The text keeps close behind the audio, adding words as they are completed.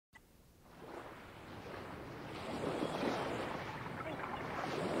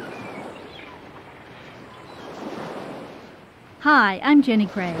Hi, I'm Jenny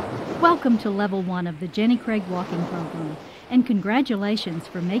Craig. Welcome to Level 1 of the Jenny Craig Walking Program, and congratulations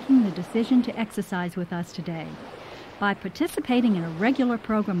for making the decision to exercise with us today. By participating in a regular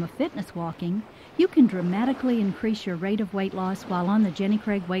program of fitness walking, you can dramatically increase your rate of weight loss while on the Jenny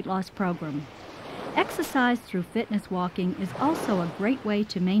Craig Weight Loss Program. Exercise through fitness walking is also a great way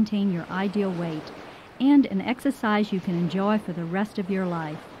to maintain your ideal weight, and an exercise you can enjoy for the rest of your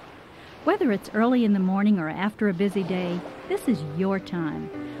life. Whether it's early in the morning or after a busy day, this is your time,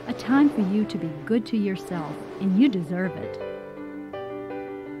 a time for you to be good to yourself, and you deserve it.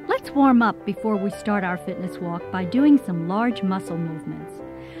 Let's warm up before we start our fitness walk by doing some large muscle movements.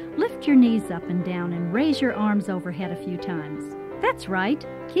 Lift your knees up and down and raise your arms overhead a few times. That's right,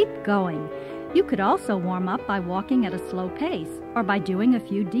 keep going. You could also warm up by walking at a slow pace or by doing a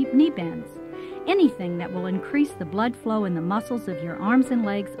few deep knee bends. Anything that will increase the blood flow in the muscles of your arms and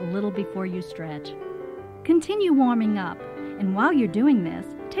legs a little before you stretch. Continue warming up, and while you're doing this,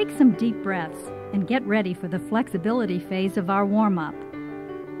 take some deep breaths and get ready for the flexibility phase of our warm-up.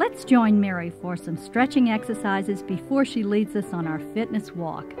 Let's join Mary for some stretching exercises before she leads us on our fitness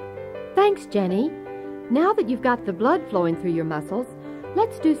walk. Thanks, Jenny. Now that you've got the blood flowing through your muscles,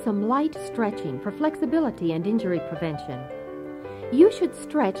 let's do some light stretching for flexibility and injury prevention. You should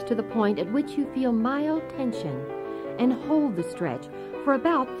stretch to the point at which you feel mild tension and hold the stretch for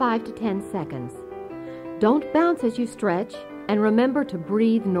about 5 to 10 seconds. Don't bounce as you stretch, and remember to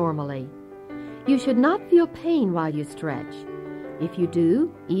breathe normally. You should not feel pain while you stretch. If you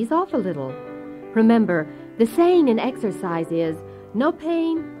do, ease off a little. Remember, the saying in exercise is, no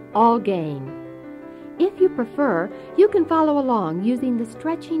pain, all gain. If you prefer, you can follow along using the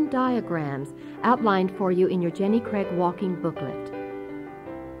stretching diagrams outlined for you in your Jenny Craig walking booklet.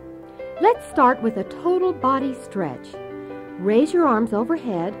 Let's start with a total body stretch. Raise your arms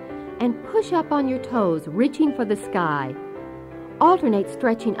overhead and push up on your toes, reaching for the sky. Alternate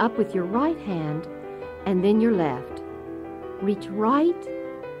stretching up with your right hand and then your left. Reach right,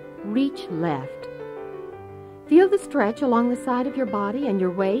 reach left. Feel the stretch along the side of your body and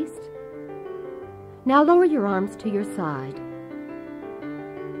your waist. Now lower your arms to your side.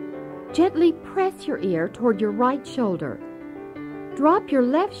 Gently press your ear toward your right shoulder. Drop your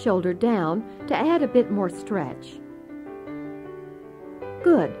left shoulder down to add a bit more stretch.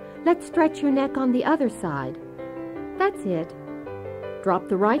 Good. Let's stretch your neck on the other side. That's it. Drop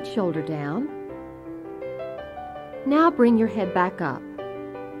the right shoulder down. Now bring your head back up.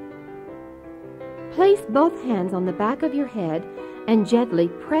 Place both hands on the back of your head and gently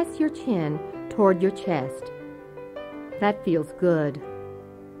press your chin toward your chest. That feels good.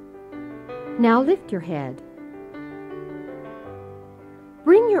 Now lift your head.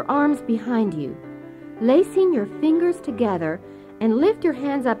 Bring your arms behind you, lacing your fingers together, and lift your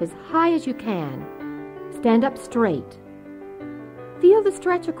hands up as high as you can. Stand up straight. Feel the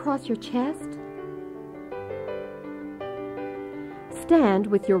stretch across your chest. Stand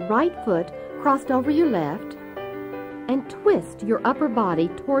with your right foot crossed over your left, and twist your upper body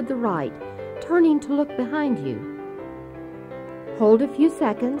toward the right, turning to look behind you. Hold a few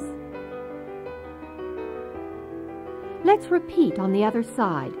seconds. Let's repeat on the other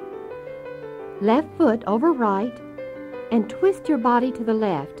side. Left foot over right and twist your body to the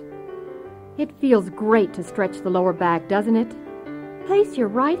left. It feels great to stretch the lower back, doesn't it? Place your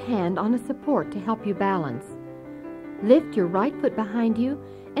right hand on a support to help you balance. Lift your right foot behind you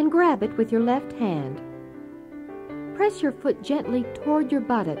and grab it with your left hand. Press your foot gently toward your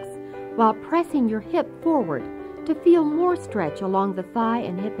buttocks while pressing your hip forward to feel more stretch along the thigh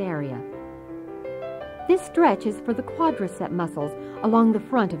and hip area. This stretch is for the quadricep muscles along the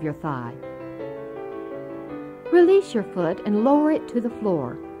front of your thigh. Release your foot and lower it to the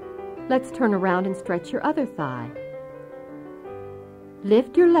floor. Let's turn around and stretch your other thigh.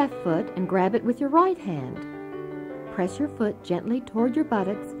 Lift your left foot and grab it with your right hand. Press your foot gently toward your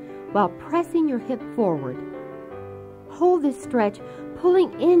buttocks while pressing your hip forward. Hold this stretch,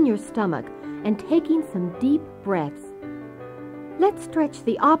 pulling in your stomach and taking some deep breaths. Let's stretch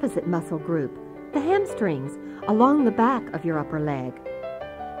the opposite muscle group, the hamstrings, along the back of your upper leg.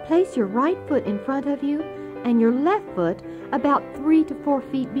 Place your right foot in front of you and your left foot about 3 to 4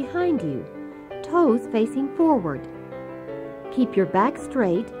 feet behind you, toes facing forward. Keep your back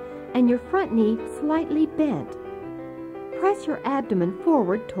straight and your front knee slightly bent. Press your abdomen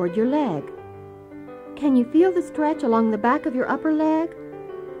forward toward your leg. Can you feel the stretch along the back of your upper leg?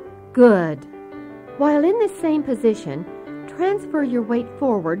 Good. While in this same position, transfer your weight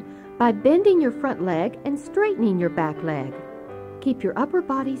forward by bending your front leg and straightening your back leg. Keep your upper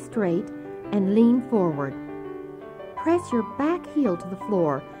body straight and lean forward. Press your back heel to the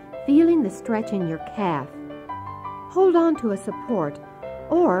floor, feeling the stretch in your calf. hold on to a support,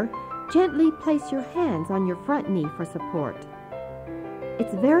 or gently place your hands on your front knee for support.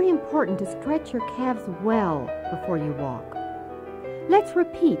 It's very important to stretch your calves well before you walk. Let's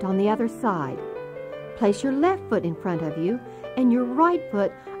repeat on the other side. Place your left foot in front of you and your right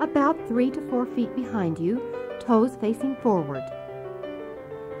foot about 3 to 4 feet behind you, toes facing forward.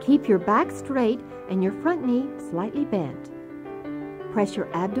 Keep your back straight and your front knee slightly bent. Press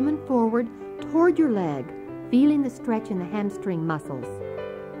your abdomen forward toward your leg, feeling the stretch in the hamstring muscles.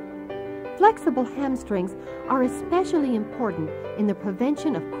 Flexible hamstrings are especially important in the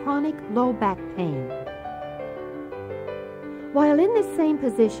prevention of chronic low back pain. While in this same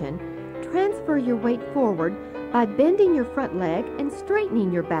position, transfer your weight forward by bending your front leg and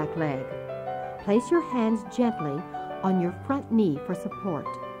straightening your back leg. Place your hands gently on your front knee for support.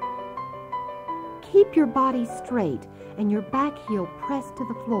 Keep your body straight and your back heel pressed to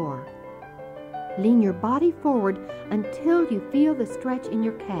the floor. Lean your body forward until you feel the stretch in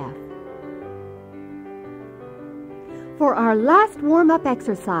your calf. For our last warm-up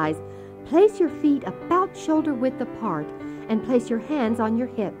exercise, place your feet about shoulder width apart and place your hands on your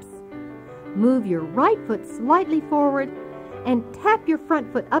hips. Move your right foot slightly forward and tap your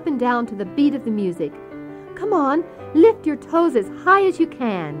front foot up and down to the beat of the music. Come on, lift your toes as high as you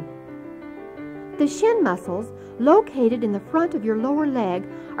can. The shin muscles, located in the front of your lower leg,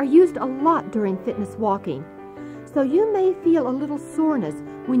 are used a lot during fitness walking, so you may feel a little soreness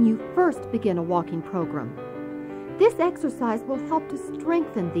when you first begin a walking program. This exercise will help to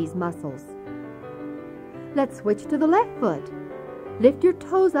strengthen these muscles. Let's switch to the left foot. Lift your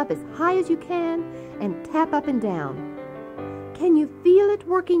toes up as high as you can and tap up and down. Can you feel it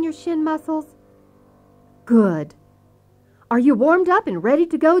working your shin muscles? Good. Are you warmed up and ready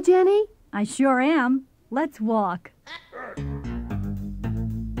to go, Jenny? I sure am. Let's walk.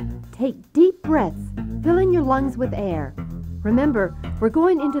 Take deep breaths, filling your lungs with air. Remember, we're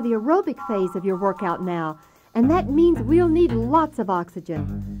going into the aerobic phase of your workout now, and that means we'll need lots of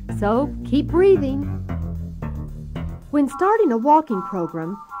oxygen. So keep breathing. When starting a walking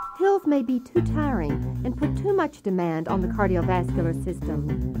program, hills may be too tiring and put too much demand on the cardiovascular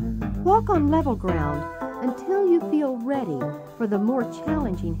system. Walk on level ground until you feel ready for the more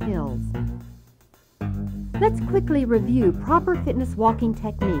challenging hills. Let's quickly review proper fitness walking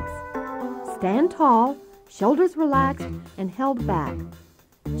techniques. Stand tall, shoulders relaxed and held back.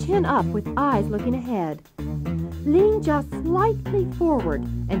 Chin up with eyes looking ahead. Lean just slightly forward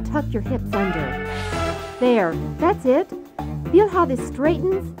and tuck your hips under. There, that's it. Feel how this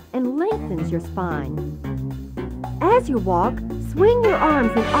straightens and lengthens your spine. As you walk, swing your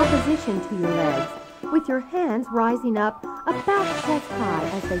arms in opposition to your legs, with your hands rising up about chest high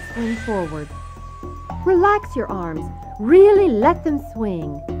as they swing forward. Relax your arms. Really let them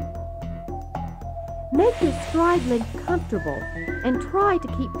swing. Make your stride length comfortable and try to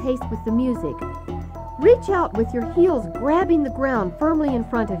keep pace with the music. Reach out with your heels grabbing the ground firmly in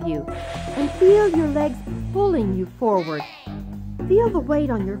front of you and feel your legs pulling you forward. Feel the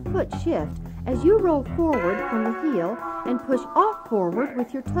weight on your foot shift as you roll forward from the heel and push off forward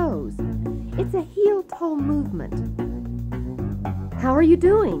with your toes. It's a heel-toe movement. How are you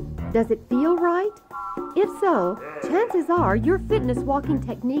doing? Does it feel right? If so, chances are your fitness walking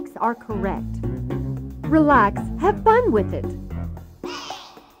techniques are correct. Relax, have fun with it.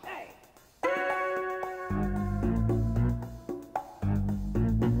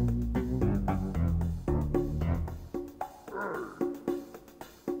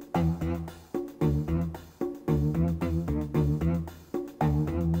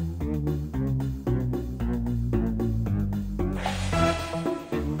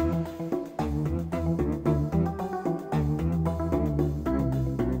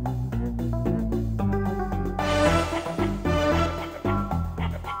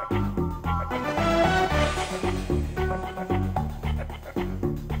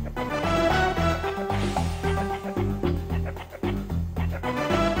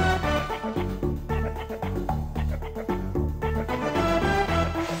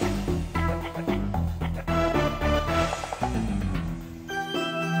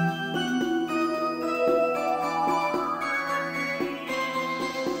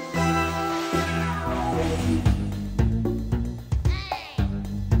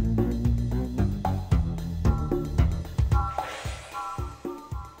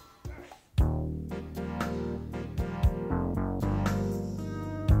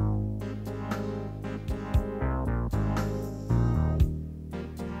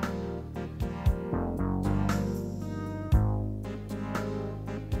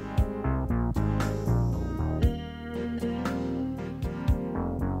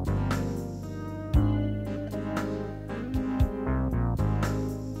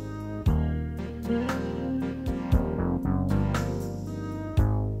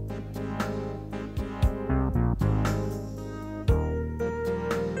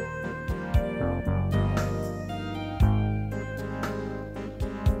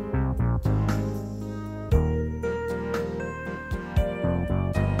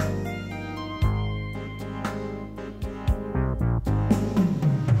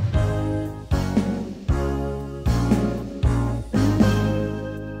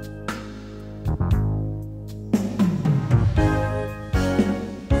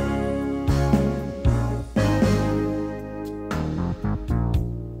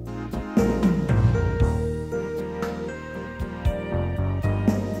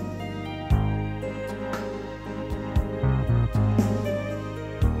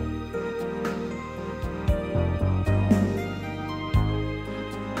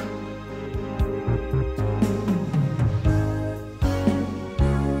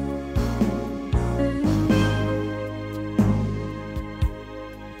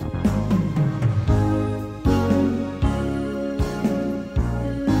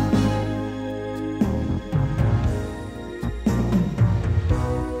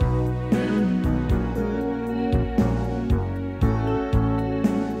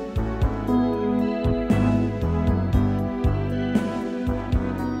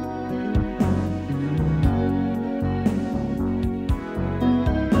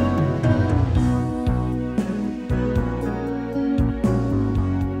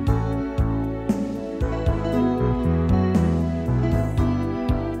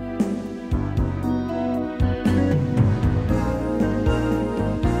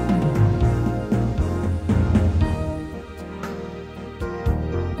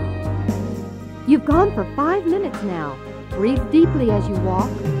 You've gone for 5 minutes now. Breathe deeply as you walk.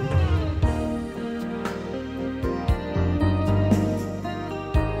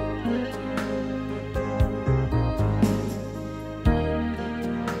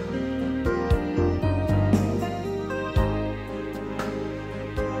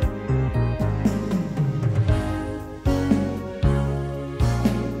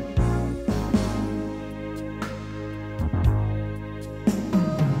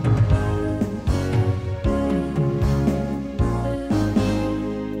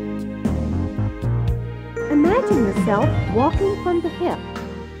 Imagine yourself walking from the hip.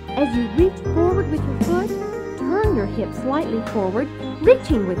 As you reach forward with your foot, turn your hip slightly forward,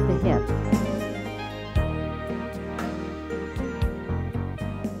 reaching with the hip.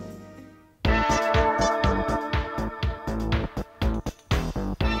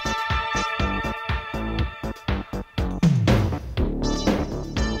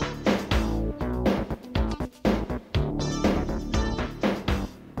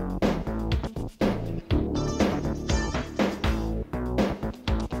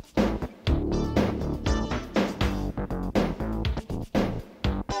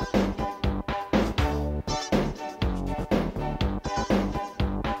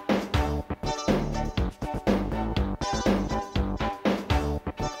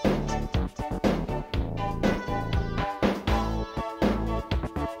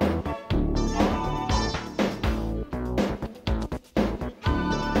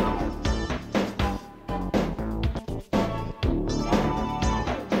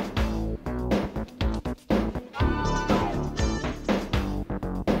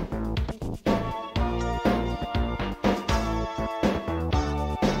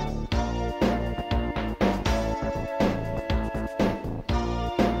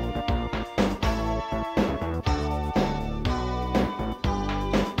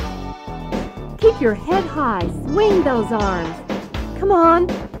 Keep your head high. Swing those arms. Come on,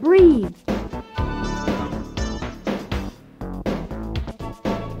 breathe.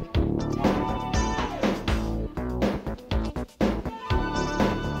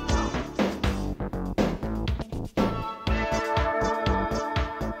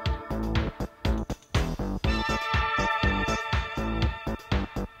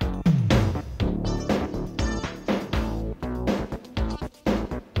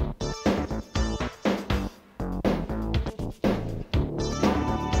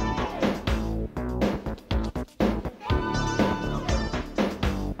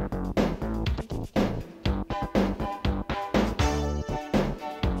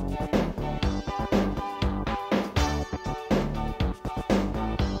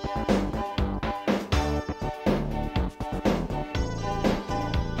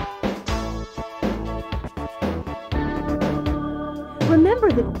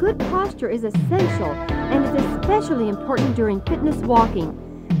 Remember that good posture is essential and is especially important during fitness walking.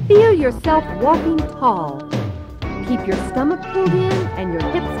 Feel yourself walking tall. Keep your stomach pulled in and your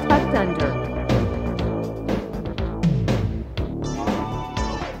hips tucked under.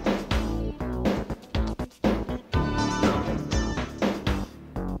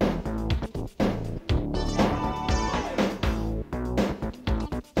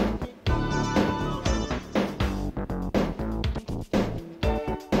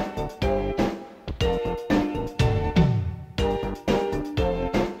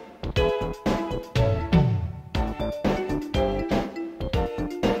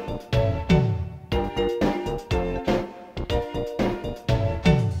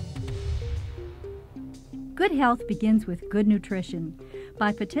 Good health begins with good nutrition.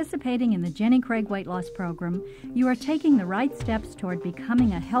 By participating in the Jenny Craig Weight Loss Program, you are taking the right steps toward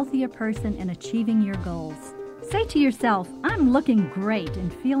becoming a healthier person and achieving your goals. Say to yourself, I'm looking great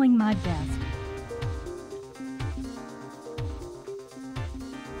and feeling my best.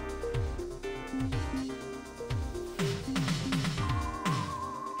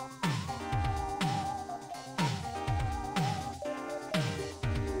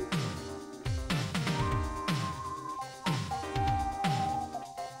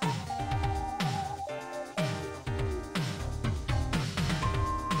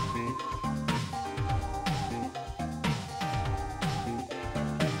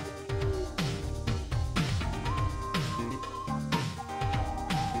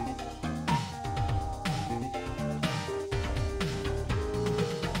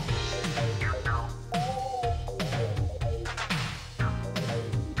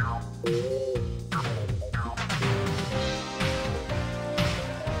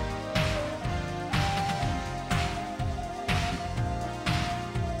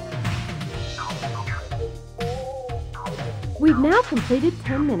 We've now completed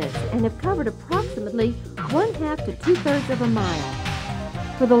 10 minutes and have covered approximately 1/2 to 2/3 of a mile.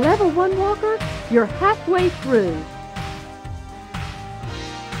 For the Level 1 walker, you're halfway through.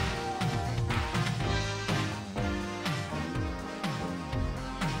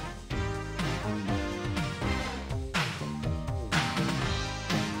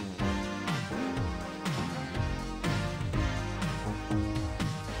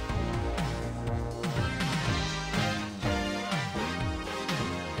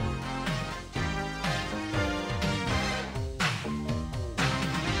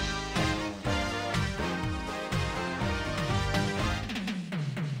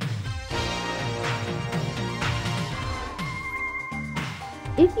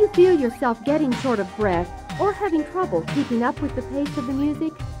 If you feel yourself getting short of breath or having trouble keeping up with the pace of the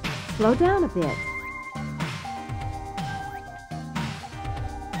music, slow down a bit.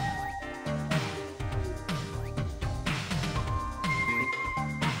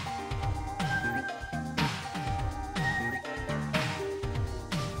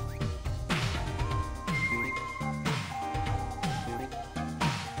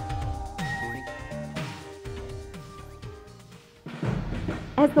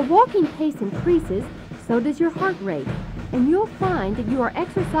 As the walking pace increases, so does your heart rate, and you'll find that you are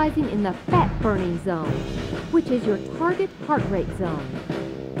exercising in the fat-burning zone, which is your target heart rate zone.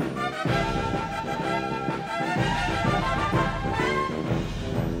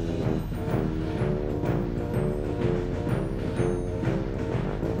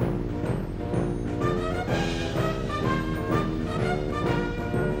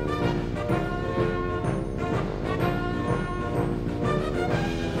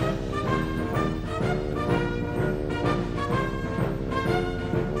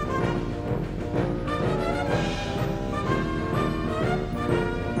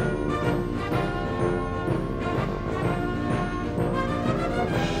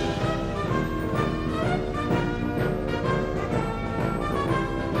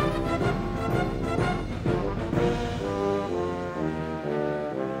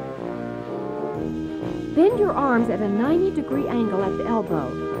 Bend your arms at a 90-degree angle at the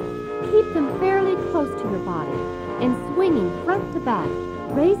elbow. Keep them fairly close to your body and swinging front to back,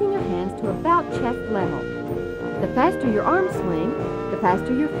 raising your hands to about chest level. The faster your arms swing, the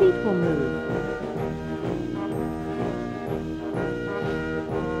faster your feet will move.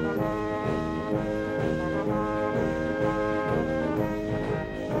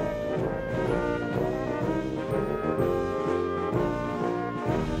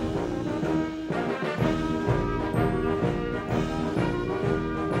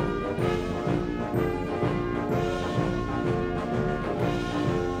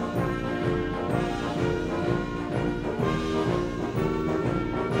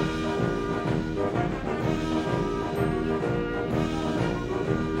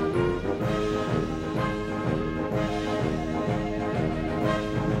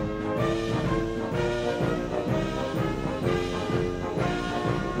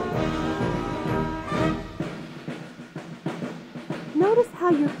 Notice how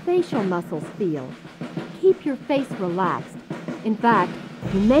your facial muscles feel. Keep your face relaxed. In fact,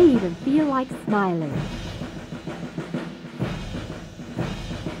 you may even feel like smiling.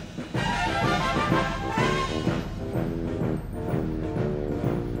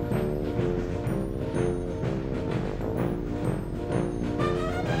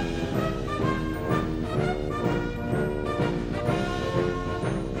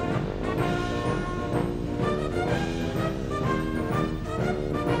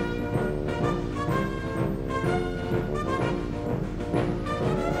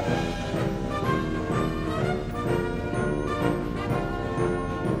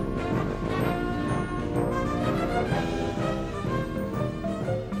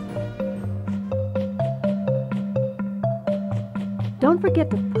 Don't forget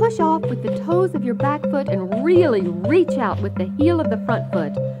to push off with the toes of your back foot and really reach out with the heel of the front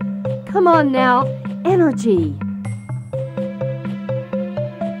foot. Come on now, energy!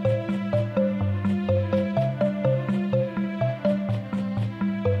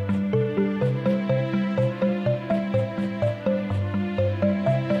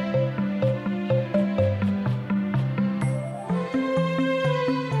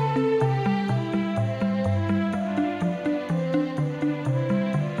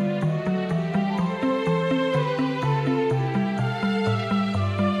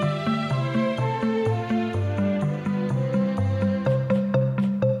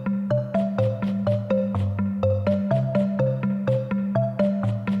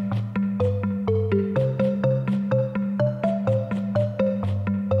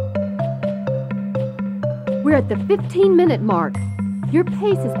 We're at the 15-minute mark. Your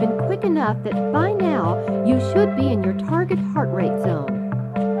pace has been quick enough that by now you should be in your target heart rate zone.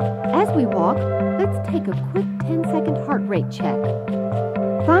 As we walk, let's take a quick 10-second heart rate check.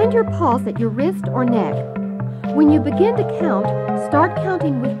 Find your pulse at your wrist or neck. When you begin to count, start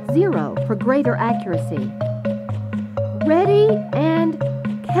counting with 0 for greater accuracy. Ready and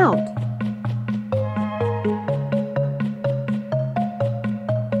count.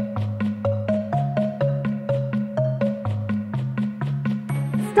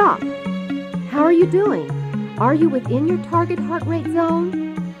 Stop. How are you doing? Are you within your target heart rate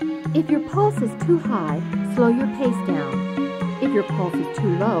zone? If your pulse is too high, slow your pace down. If your pulse is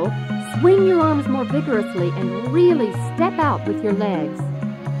too low, swing your arms more vigorously and really step out with your legs.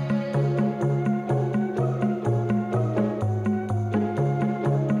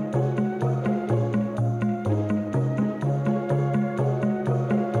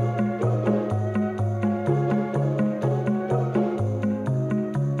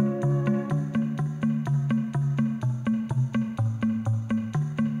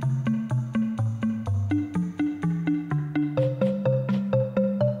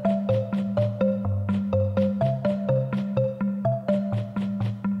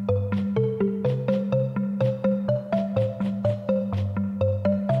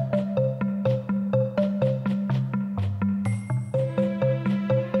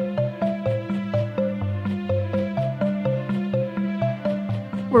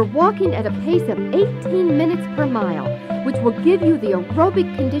 We're walking at a pace of 18 minutes per mile, which will give you the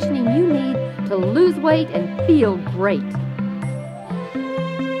aerobic conditioning you need to lose weight and feel great.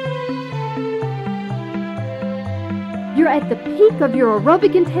 You're at the peak of your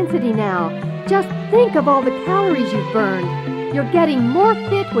aerobic intensity now. Just think of all the calories you've burned. You're getting more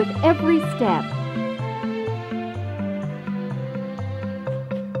fit with every step.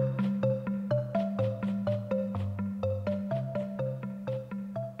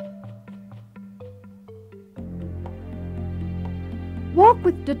 Walk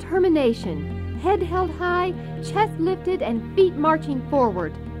with determination, head held high, chest lifted, and feet marching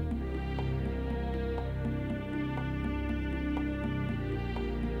forward.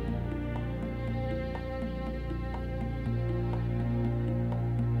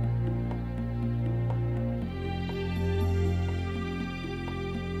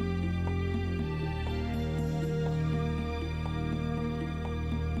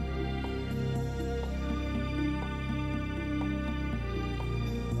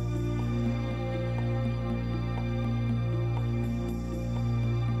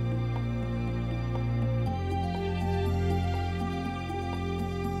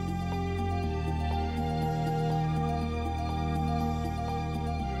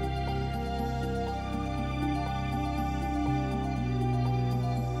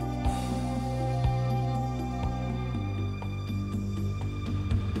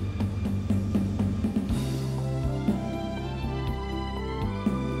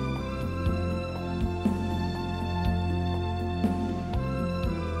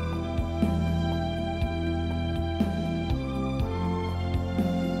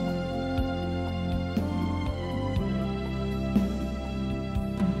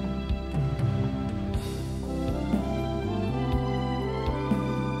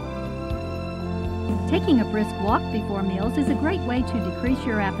 Taking a brisk walk before meals is a great way to decrease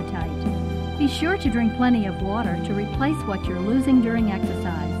your appetite. Be sure to drink plenty of water to replace what you're losing during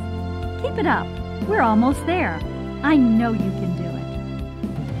exercise. Keep it up. We're almost there. I know you can do it.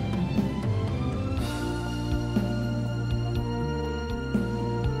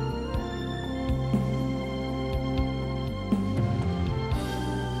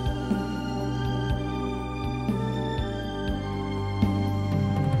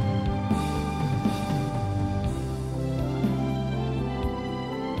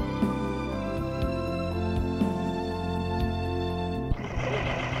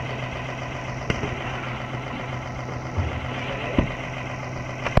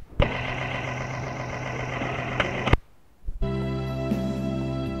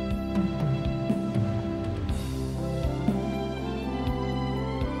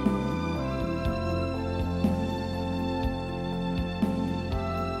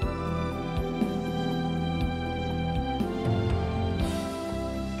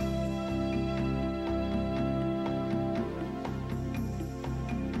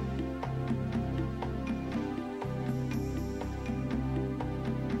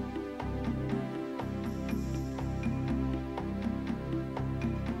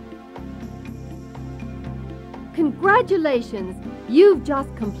 Congratulations! You've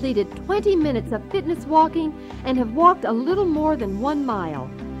just completed 20 minutes of fitness walking and have walked a little more than 1 mile.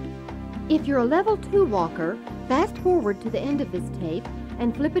 If you're a level 2 walker, fast forward to the end of this tape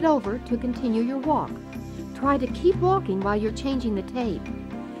and flip it over to continue your walk. Try to keep walking while you're changing the tape.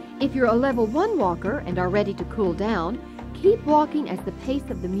 If you're a level 1 walker and are ready to cool down, keep walking as the pace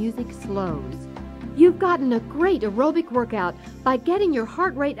of the music slows. You've gotten a great aerobic workout by getting your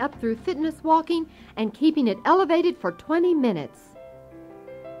heart rate up through fitness walking and keeping it elevated for 20 minutes.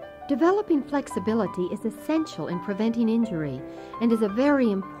 Developing flexibility is essential in preventing injury and is a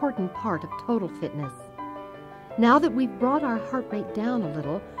very important part of total fitness. Now that we've brought our heart rate down a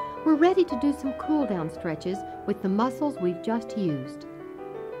little, we're ready to do some cool-down stretches with the muscles we've just used.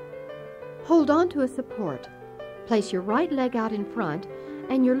 Hold on to a support. Place your right leg out in front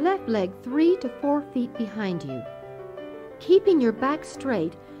and your left leg 3 to 4 feet behind you. Keeping your back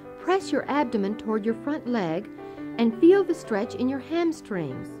straight, press your abdomen toward your front leg and feel the stretch in your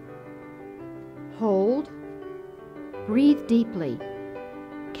hamstrings. Hold. Breathe deeply.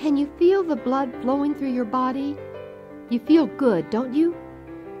 Can you feel the blood flowing through your body? You feel good, don't you?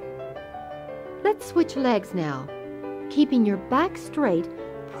 Let's switch legs now. Keeping your back straight,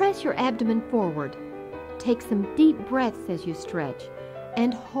 press your abdomen forward. Take some deep breaths as you stretch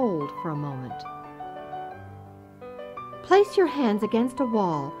and hold for a moment. Place your hands against a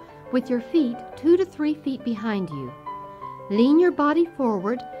wall with your feet 2 to 3 feet behind you. Lean your body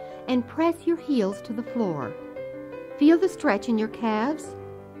forward and press your heels to the floor. Feel the stretch in your calves.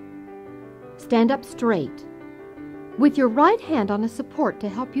 Stand up straight. With your right hand on a support to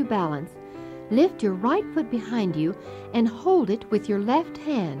help you balance, lift your right foot behind you and hold it with your left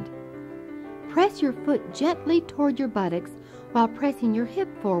hand. Press your foot gently toward your buttocks while pressing your hip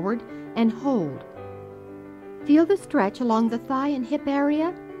forward and hold. Feel the stretch along the thigh and hip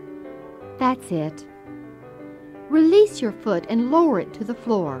area? That's it. Release your foot and lower it to the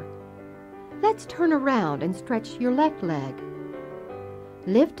floor. Let's turn around and stretch your left leg.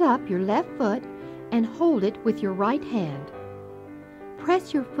 Lift up your left foot and hold it with your right hand.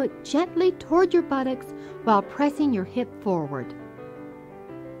 Press your foot gently toward your buttocks while pressing your hip forward.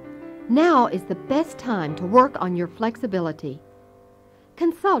 Now is the best time to work on your flexibility.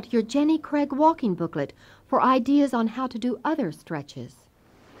 Consult your Jenny Craig walking booklet for ideas on how to do other stretches.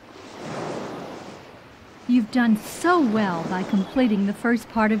 You've done so well by completing the first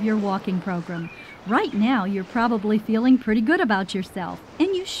part of your walking program. Right now, you're probably feeling pretty good about yourself,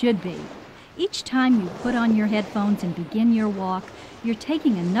 and you should be. Each time you put on your headphones and begin your walk, you're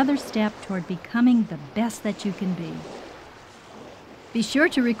taking another step toward becoming the best that you can be. Be sure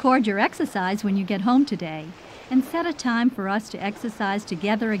to record your exercise when you get home today, and set a time for us to exercise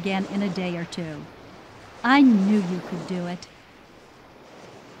together again in a day or two. I knew you could do it.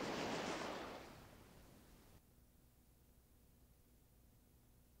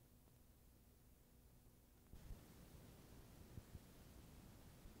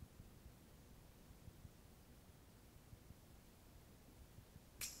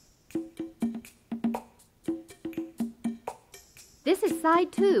 This is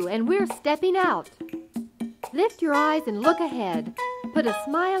side 2, and we're stepping out. Lift your eyes and look ahead. Put a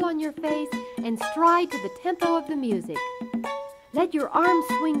smile on your face and stride to the tempo of the music. Let your arms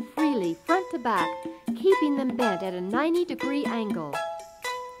swing freely, front to back, keeping them bent at a 90-degree angle.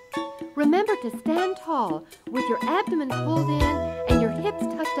 Remember to stand tall with your abdomen pulled in and your hips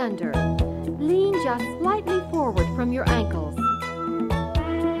tucked under. Lean just slightly forward from your ankles.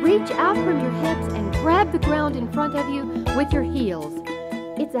 Reach out from your hips and grab the ground in front of you with your heels.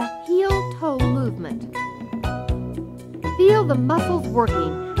 It's a heel-toe movement. Feel the muscles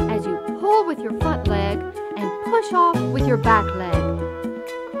working as you pull with your front leg and push off with your back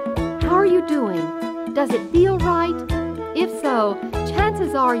leg. How are you doing? Does it feel right? If so,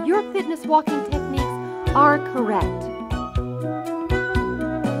 chances are your fitness walking techniques are correct.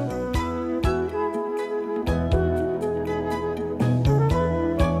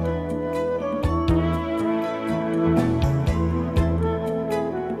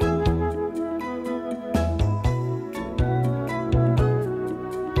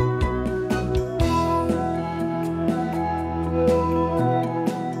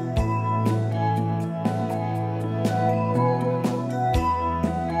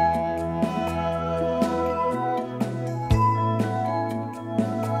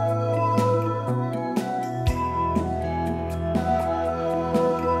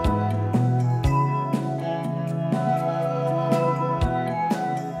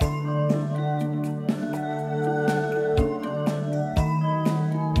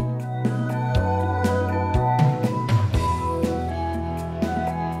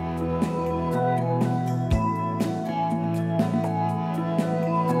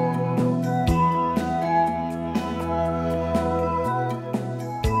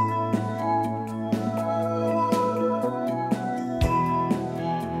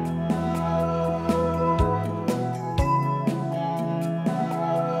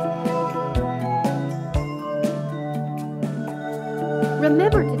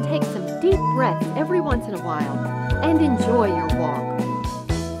 Remember to take some deep breaths every once in a while and enjoy your walk.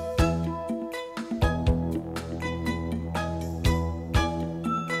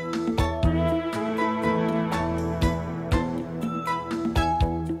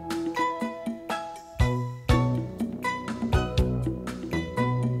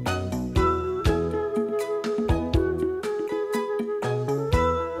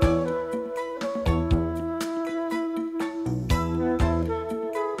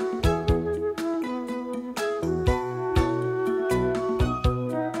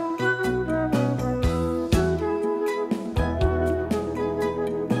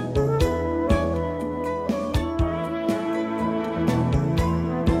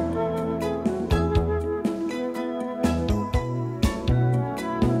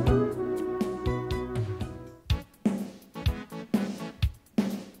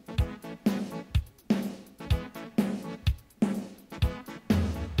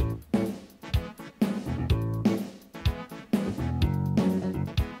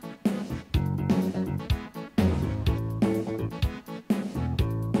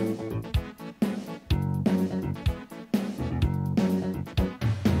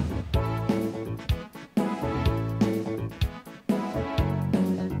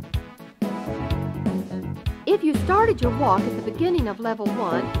 If you started your walk at the beginning of level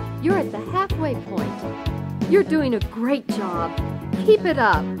 1, you're at the halfway point. You're doing a great job. Keep it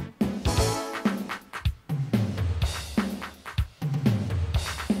up.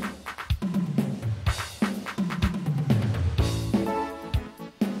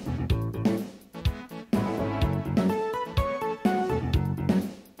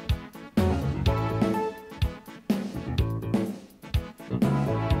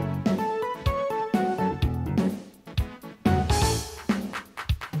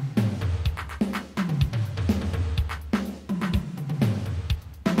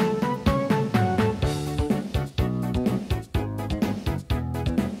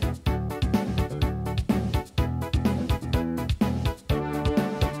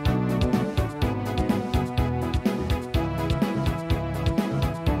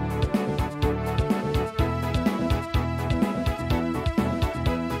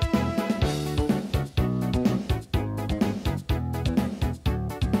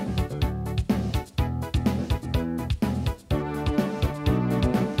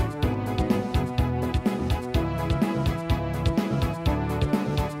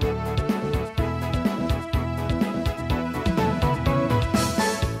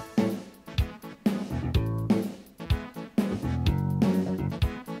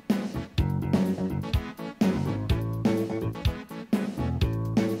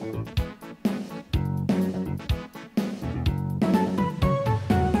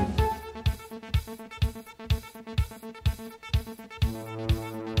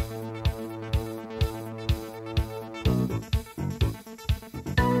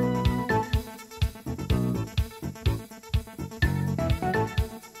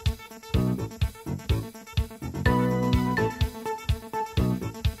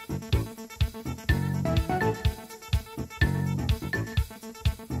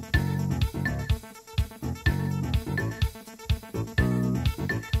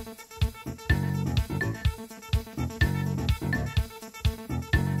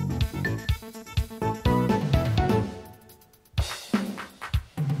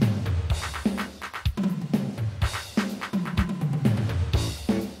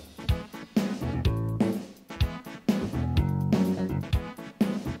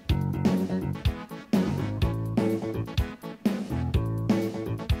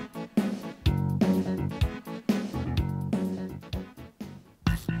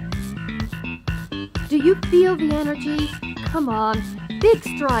 Do you feel the energy? Come on, big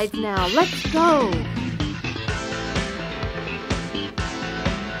strides now. Let's go.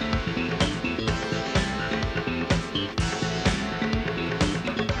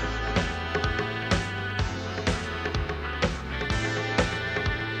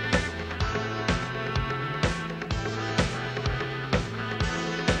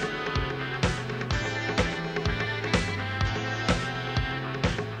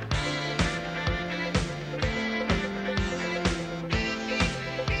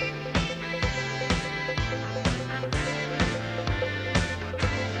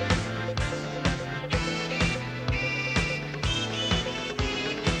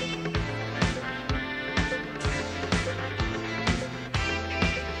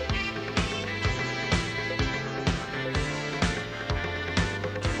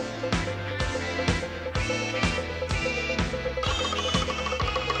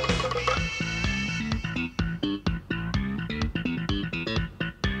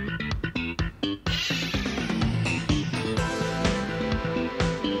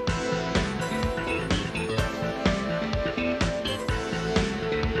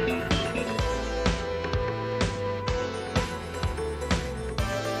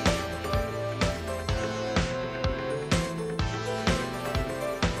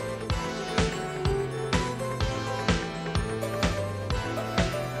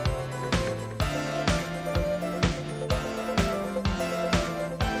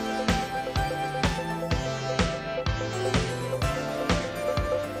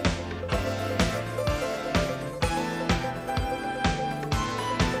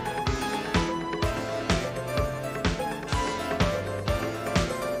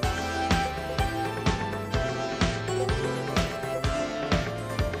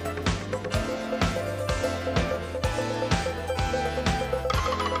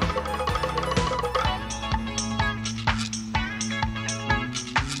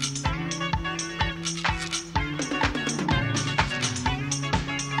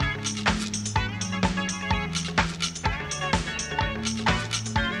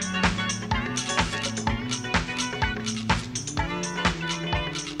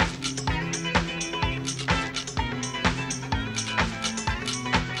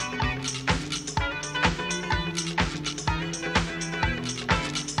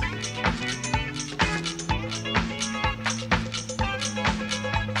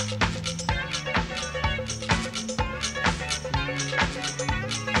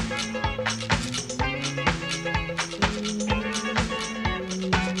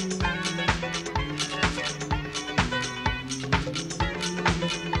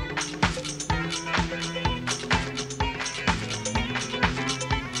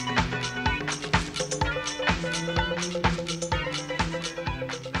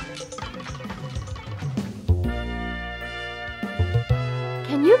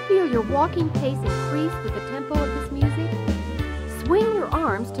 feel your walking pace increase with the tempo of this music? Swing your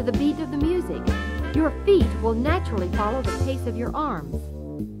arms to the beat of the music. Your feet will naturally follow the pace of your arms.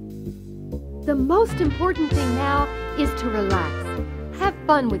 The most important thing now is to relax. Have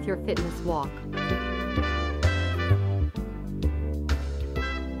fun with your fitness walk.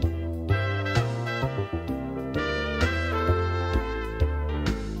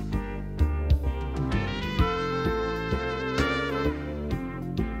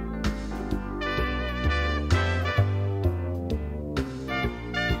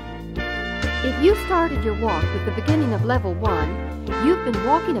 If you started your walk with the beginning of level 1, you've been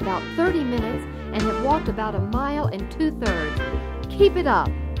walking about 30 minutes and have walked about 1 mile and 2/3. Keep it up.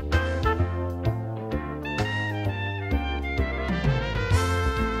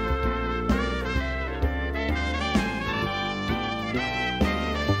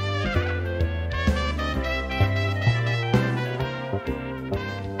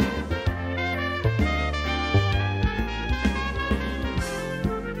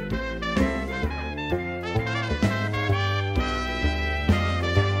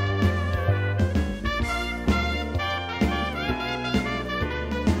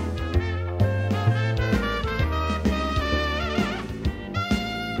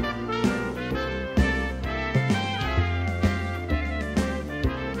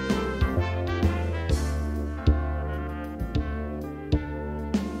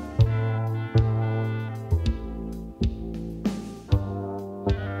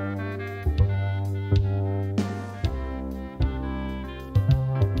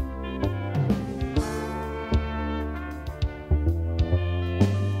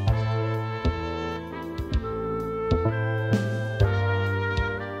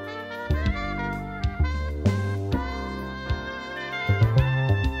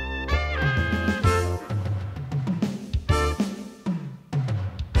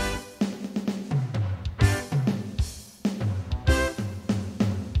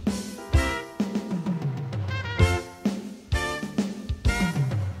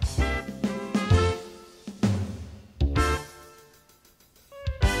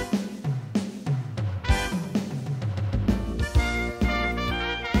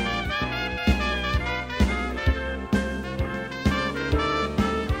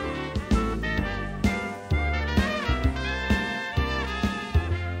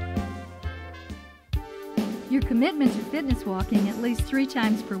 Your commitment to fitness walking at least 3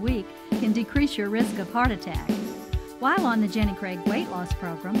 times per week can decrease your risk of heart attack. While on the Jenny Craig weight loss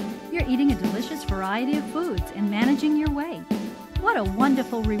program, you're eating a delicious variety of foods and managing your weight. What a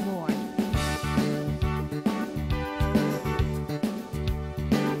wonderful reward!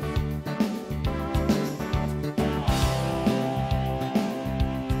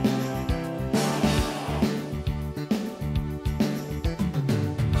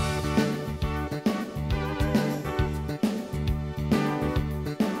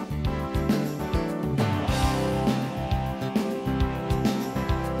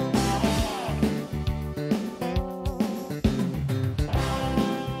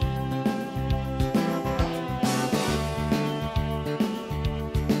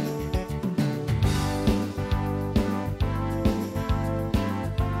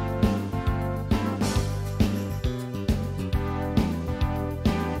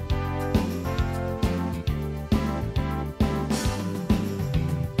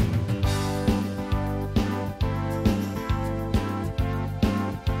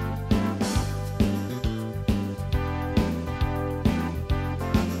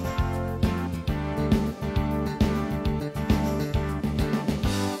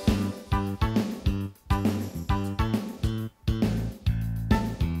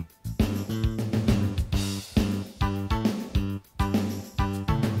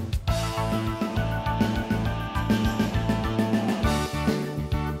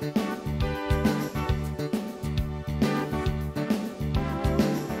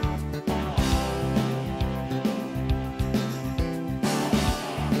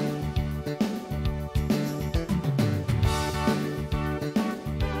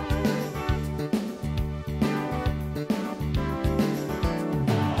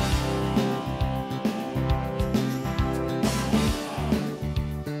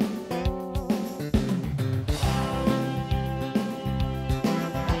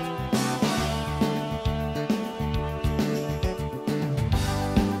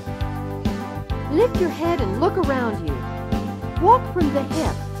 Lift your head and look around you. Walk from the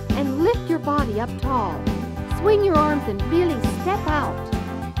hip and lift your body up tall. Swing your arms and really step out.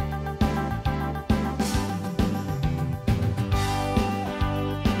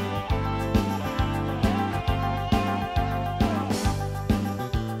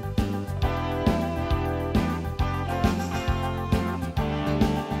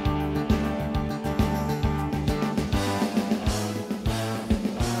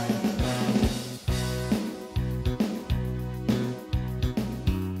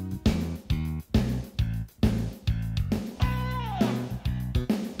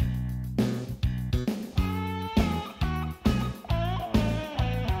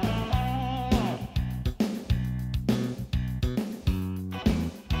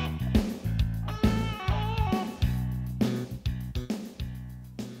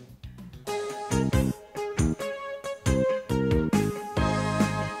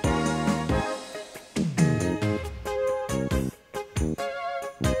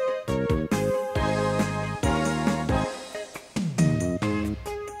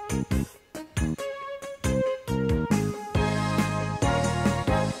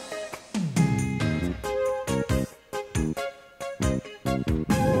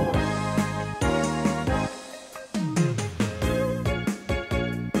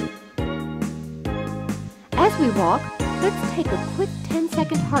 As we walk, let's take a quick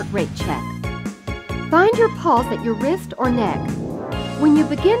 10-second heart rate check. Find your pulse at your wrist or neck. When you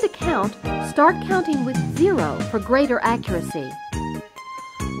begin to count, start counting with 0 for greater accuracy.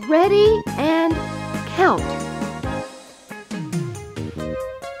 Ready and count.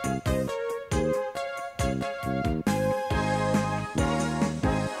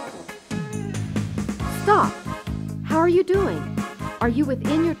 Stop. How are you doing? Are you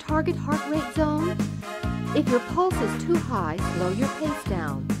within your target heart rate zone? If your pulse is too high, slow your pace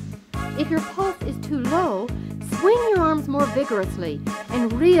down. If your pulse is too low, swing your arms more vigorously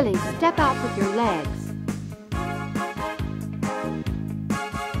and really step out with your legs.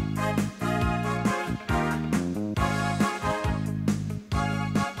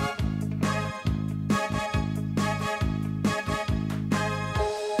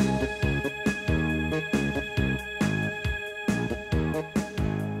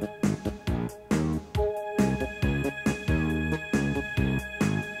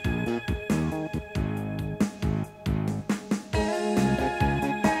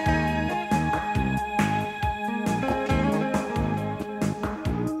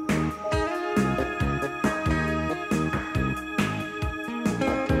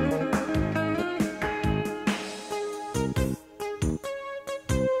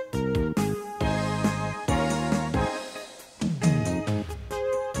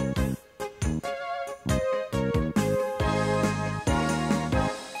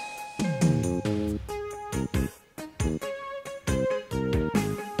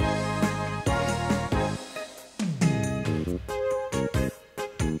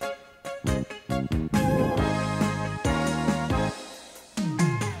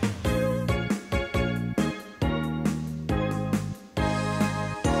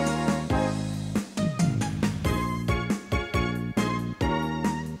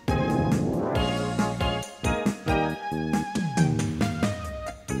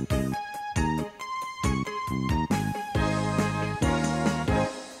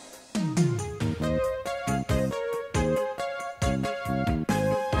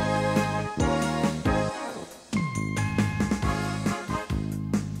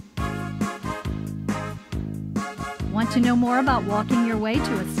 Want to know more about walking your way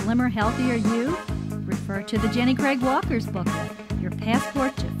to a slimmer, healthier you? Refer to the Jenny Craig Walker's booklet, your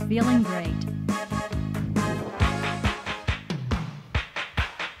passport to feeling great.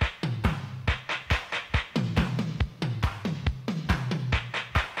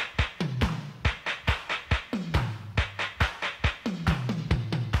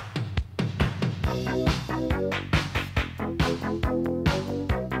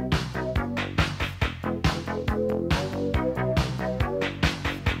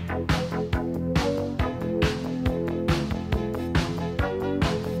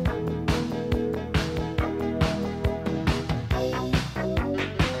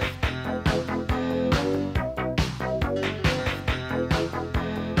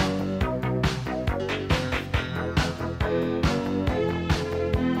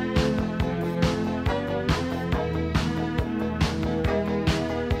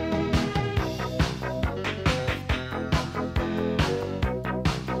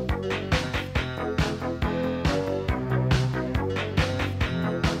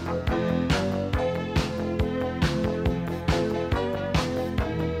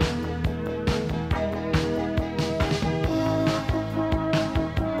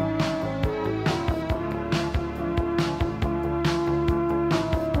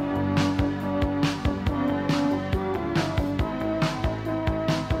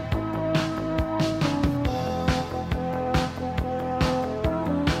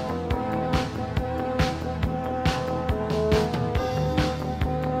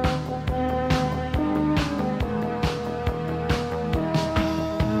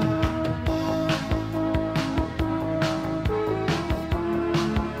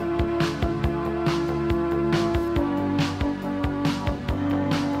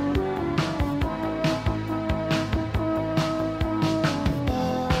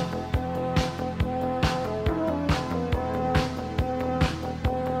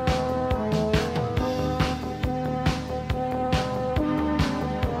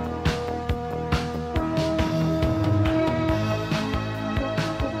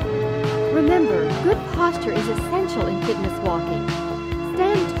 Remember, good posture is essential in fitness walking.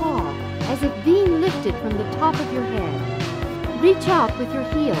 Stand tall, as if being lifted from the top of your head. Reach out with your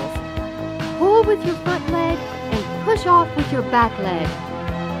heels. Pull with your front leg and push off with your back leg.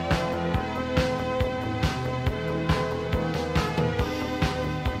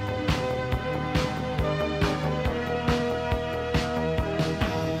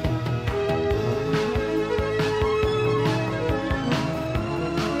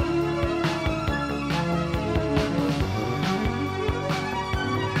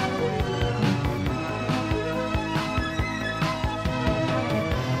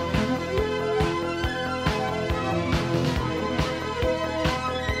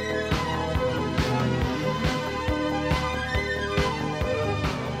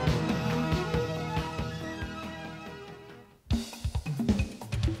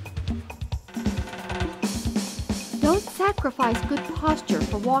 sacrifice good posture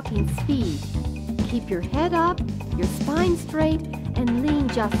for walking speed. Keep your head up, your spine straight, and lean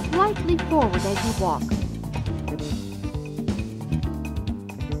just slightly forward as you walk.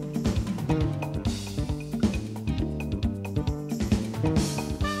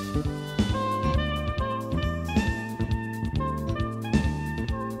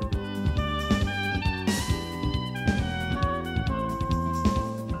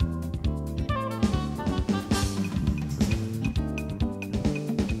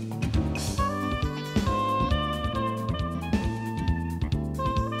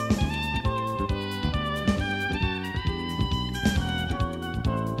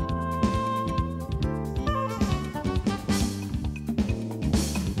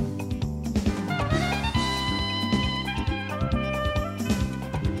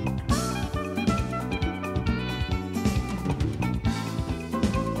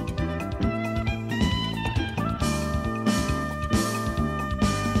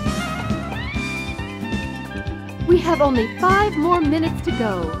 We have only 5 more minutes to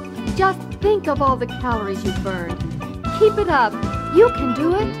go. Just think of all the calories you've burned. Keep it up. You can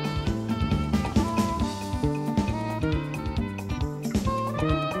do it.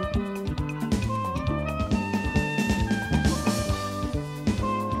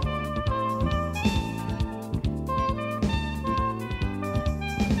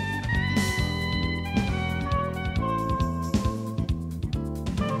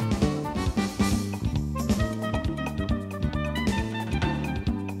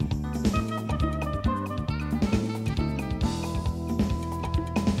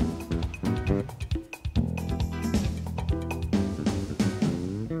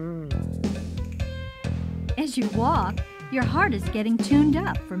 As you walk, your heart is getting tuned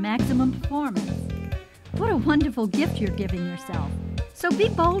up for maximum performance. What a wonderful gift you're giving yourself. So be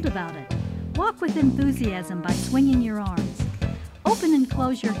bold about it. Walk with enthusiasm by swinging your arms. Open and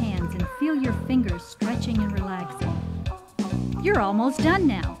close your hands and feel your fingers stretching and relaxing. You're almost done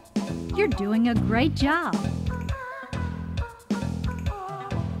now. You're doing a great job.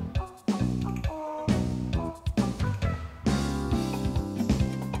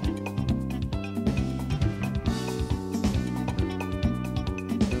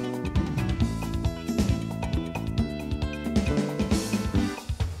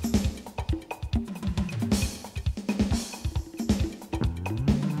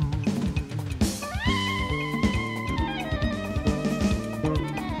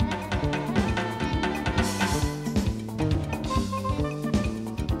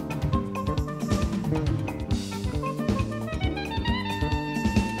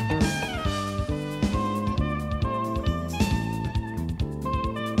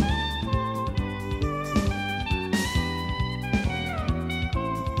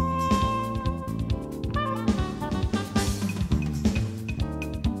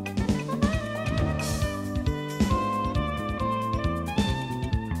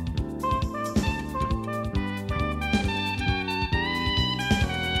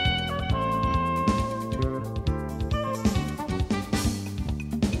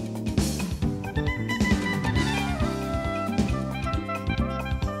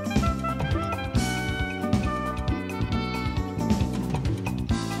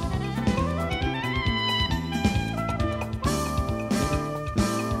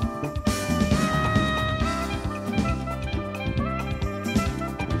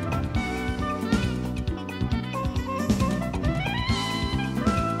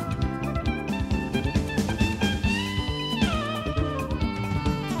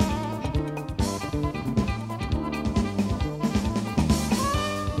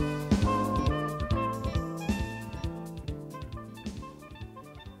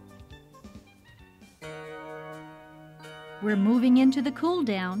 We're moving into the cool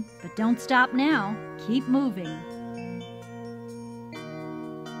down, but don't stop now. Keep moving.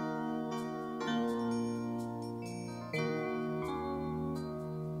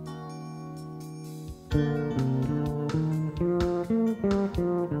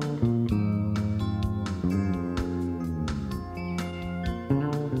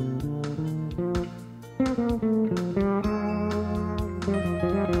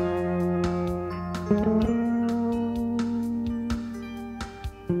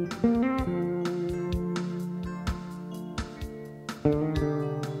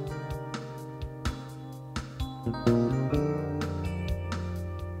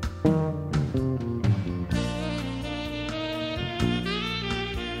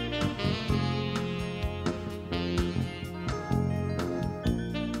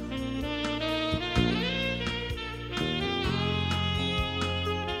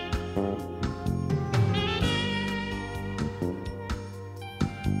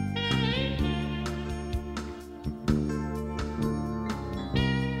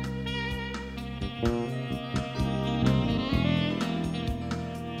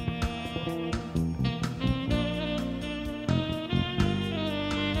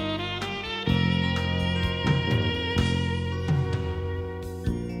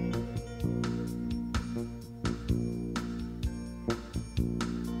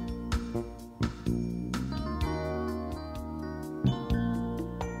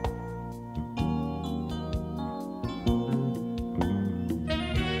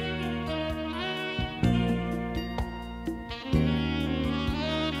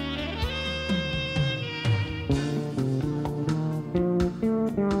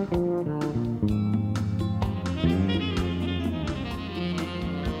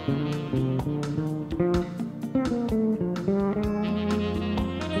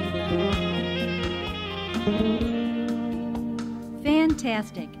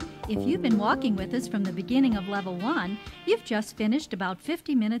 Fantastic! If you've been walking with us from the beginning of Level 1, you've just finished about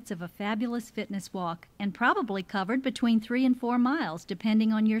 50 minutes of a fabulous fitness walk and probably covered between 3 and 4 miles,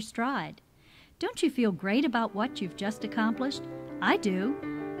 depending on your stride. Don't you feel great about what you've just accomplished? I do.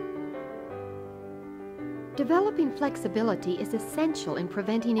 Developing flexibility is essential in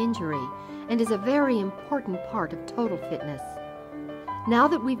preventing injury and is a very important part of total fitness. Now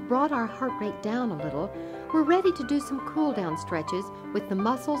that we've brought our heart rate down a little, we're ready to do some cool-down stretches with the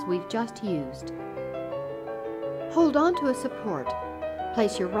muscles we've just used. Hold on to a support.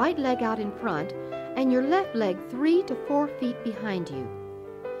 Place your right leg out in front and your left leg 3 to 4 feet behind you.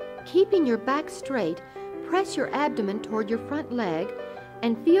 Keeping your back straight, press your abdomen toward your front leg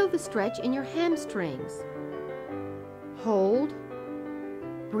and feel the stretch in your hamstrings. Hold.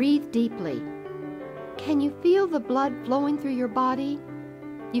 Breathe deeply. Can you feel the blood flowing through your body?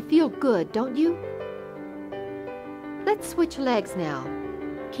 You feel good, don't you? Let's switch legs now.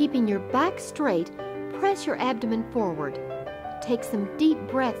 Keeping your back straight, press your abdomen forward. Take some deep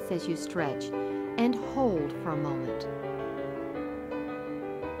breaths as you stretch and hold for a moment.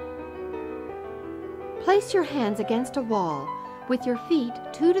 Place your hands against a wall with your feet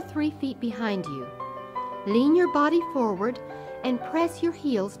 2 to 3 feet behind you. Lean your body forward and press your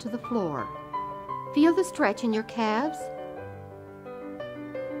heels to the floor. Feel the stretch in your calves.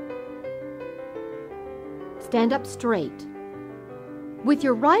 Stand up straight. With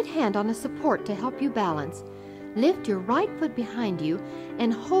your right hand on a support to help you balance, lift your right foot behind you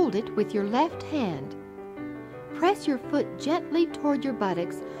and hold it with your left hand. Press your foot gently toward your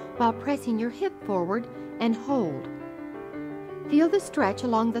buttocks while pressing your hip forward and hold. Feel the stretch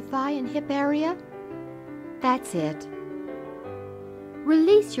along the thigh and hip area? That's it.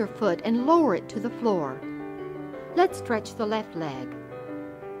 Release your foot and lower it to the floor. Let's stretch the left leg.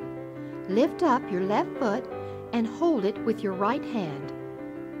 Lift up your left foot and hold it with your right hand.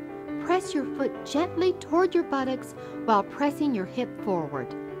 Press your foot gently toward your buttocks while pressing your hip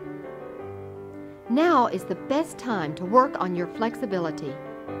forward. Now is the best time to work on your flexibility.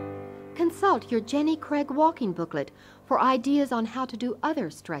 Consult your Jenny Craig walking booklet for ideas on how to do other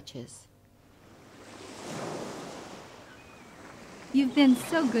stretches. You've been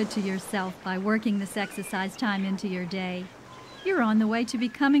so good to yourself by working this exercise time into your day. You're on the way to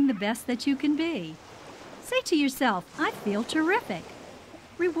becoming the best that you can be. Say to yourself, I feel terrific.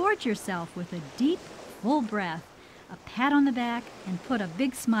 Reward yourself with a deep, full breath, a pat on the back, and put a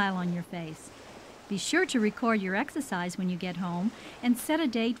big smile on your face. Be sure to record your exercise when you get home and set a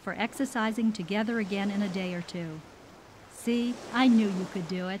date for exercising together again in a day or two. See, I knew you could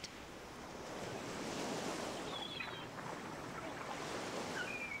do it.